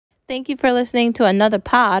Thank you for listening to another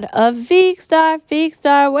pod of Veekstar.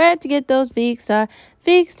 Veekstar, where to get those Veekstar?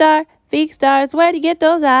 Veekstar, Veekstars, where to get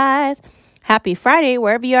those eyes? Happy Friday,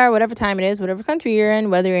 wherever you are, whatever time it is, whatever country you're in,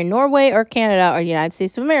 whether you're in Norway or Canada or the United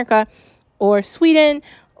States of America or Sweden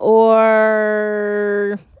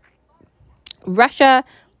or Russia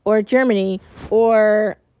or Germany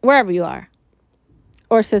or wherever you are,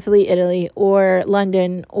 or Sicily, Italy, or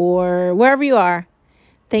London, or wherever you are.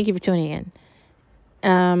 Thank you for tuning in.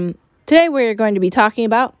 Today we're going to be talking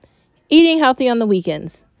about eating healthy on the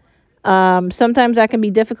weekends. Sometimes that can be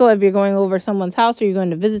difficult if you're going over someone's house or you're going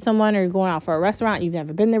to visit someone or you're going out for a restaurant. You've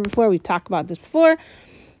never been there before. We've talked about this before.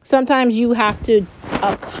 Sometimes you have to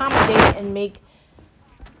accommodate and make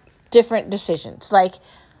different decisions. Like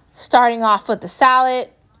starting off with the salad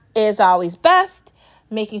is always best.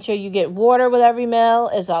 Making sure you get water with every meal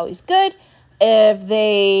is always good. If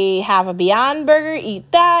they have a Beyond Burger,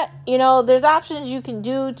 eat that. There's options you can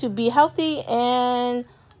do to be healthy and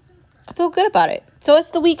feel good about it. So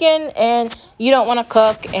it's the weekend and you don't want to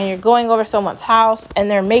cook and you're going over someone's house and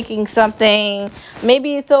they're making something.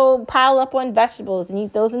 Maybe so pile up on vegetables and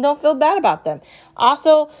eat those and don't feel bad about them.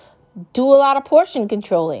 Also, do a lot of portion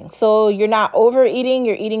controlling. So you're not overeating,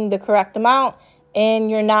 you're eating the correct amount,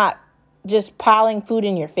 and you're not just piling food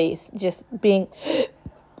in your face, just being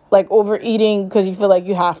like overeating because you feel like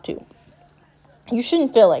you have to. You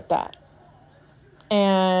shouldn't feel like that.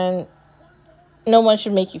 And no one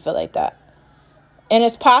should make you feel like that. And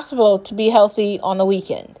it's possible to be healthy on the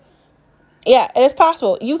weekend. Yeah, it is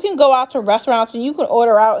possible. You can go out to restaurants and you can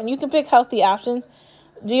order out and you can pick healthy options.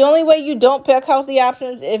 The only way you don't pick healthy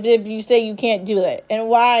options is if you say you can't do it. And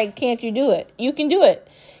why can't you do it? You can do it.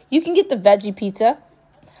 You can get the veggie pizza.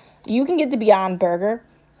 You can get the Beyond Burger.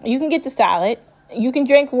 You can get the salad. You can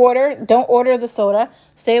drink water. Don't order the soda.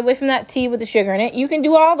 Stay away from that tea with the sugar in it. You can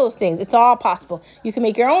do all those things. It's all possible. You can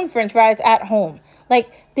make your own french fries at home.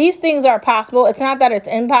 Like, these things are possible. It's not that it's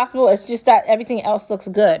impossible. It's just that everything else looks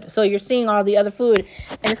good. So you're seeing all the other food,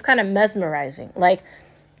 and it's kind of mesmerizing. Like,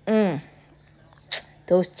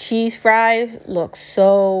 those cheese fries look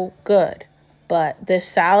so good. But this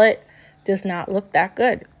salad does not look that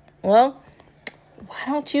good. Well, why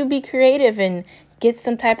don't you be creative and get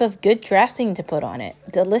some type of good dressing to put on it?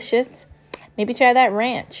 Delicious. Maybe try that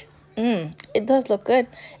ranch. It does look good.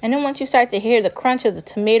 And then once you start to hear the crunch of the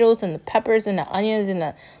tomatoes and the peppers and the onions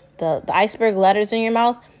and the iceberg lettuce in your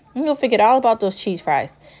mouth, you'll forget all about those cheese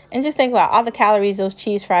fries. And just think about all the calories those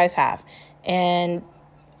cheese fries have. And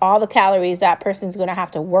all the calories that person's going to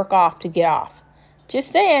have to work off to get off.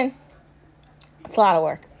 Just saying. It's a lot of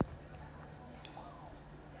work.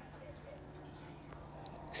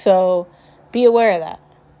 So be aware of that.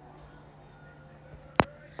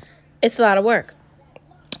 It's a lot of work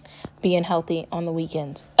being healthy on the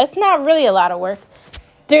weekends. It's not really a lot of work.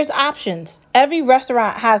 There's options. Every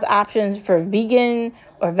restaurant has options for vegan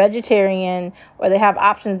or vegetarian, or they have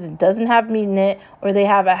options that doesn't have meat in it, or they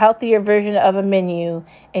have a healthier version of a menu,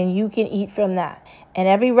 and you can eat from that. And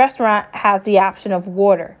every restaurant has the option of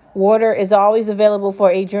water. Water is always available for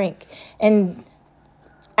a drink. And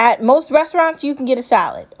at most restaurants, you can get a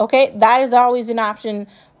salad, okay? That is always an option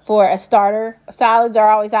for a starter. Salads are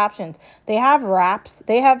always options. They have wraps.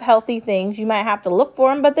 They have healthy things. You might have to look for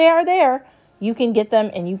them, but they are there. You can get them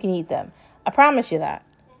and you can eat them. I promise you that.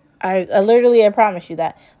 I promise you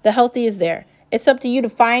that. The healthy is there. It's up to you to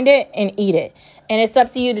find it and eat it. And it's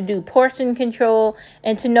up to you to do portion control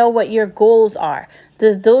and to know what your goals are.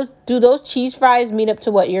 Do those cheese fries meet up to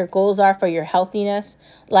what your goals are for your healthiness?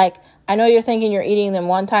 Like, I know you're thinking you're eating them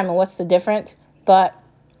one time and what's the difference? But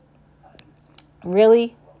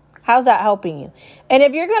really, how's that helping you? And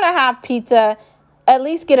if you're going to have pizza, at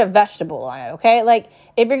least get a vegetable on it, okay? Like,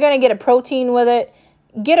 if you're going to get a protein with it,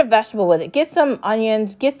 get a vegetable with it. Get some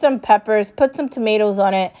onions, get some peppers, put some tomatoes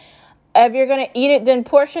on it. If you're going to eat it, then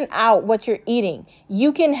portion out what you're eating.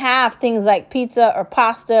 You can have things like pizza or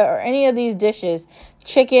pasta or any of these dishes,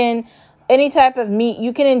 chicken, any type of meat.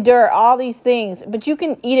 You can endure all these things, but you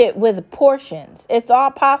can eat it with portions. It's all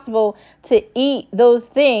possible to eat those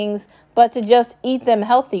things, but to just eat them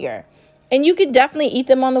healthier. And you can definitely eat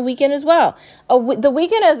them on the weekend as well. The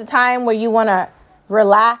weekend is a time where you want to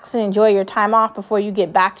relax and enjoy your time off before you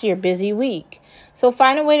get back to your busy week. So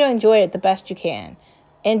find a way to enjoy it the best you can.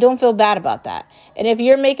 And don't feel bad about that. And if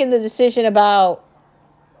you're making the decision about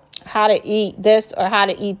how to eat this or how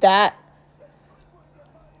to eat that,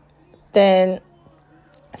 then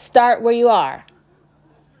start where you are.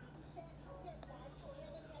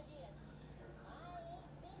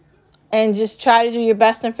 And just try to do your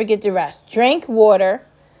best and forget the rest. Drink water,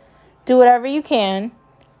 do whatever you can,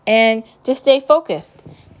 and just stay focused.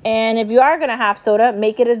 And if you are going to have soda,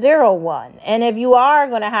 make it a 0-1. And if you are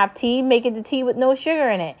going to have tea, make it the tea with no sugar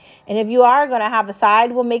in it. And if you are going to have a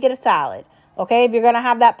side, we'll make it a salad. Okay? If you're going to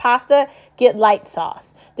have that pasta, get light sauce.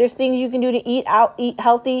 There's things you can do to eat out, eat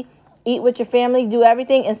healthy, eat with your family, do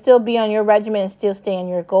everything, and still be on your regimen and still stay on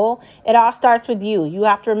your goal. It all starts with you. You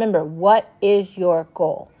have to remember, what is your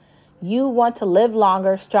goal? You want to live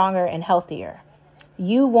longer, stronger, and healthier.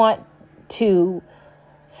 You want to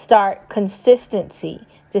start consistency.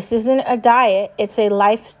 This isn't a diet, it's a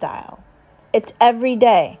lifestyle. It's every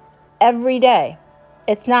day. Every day.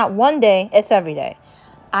 It's not one day, it's every day.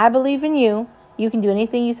 I believe in you. You can do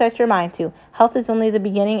anything you set your mind to. Health is only the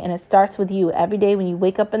beginning, and it starts with you every day when you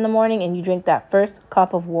wake up in the morning and you drink that first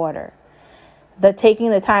cup of water. The taking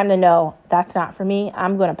the time to know, that's not for me.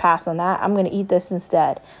 I'm going to pass on that. I'm going to eat this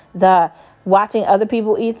instead. The watching other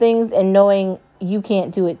people eat things and knowing you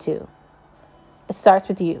can't do it too. It starts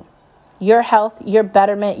with you. Your health, your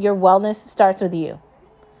betterment, your wellness starts with you.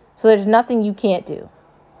 So there's nothing you can't do.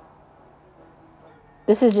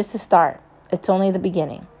 This is just a start. It's only the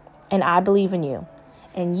beginning. And I believe in you.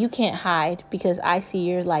 And you can't hide because I see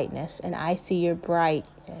your lightness and I see your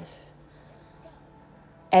brightness.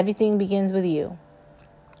 Everything begins with you.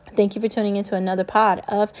 Thank you for tuning into another pod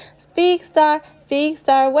of Speak Star. Speak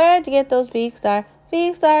Star, where'd you get those Speak Star?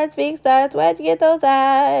 Speak Stars, where'd you get those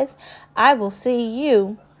eyes? I will see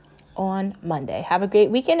you on Monday. Have a great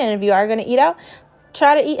weekend. And if you are going to eat out,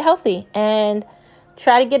 try to eat healthy and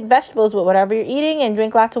try to get vegetables with whatever you're eating and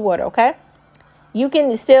drink lots of water, okay? You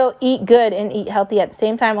can still eat good and eat healthy at the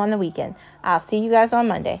same time on the weekend. I'll see you guys on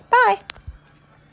Monday. Bye.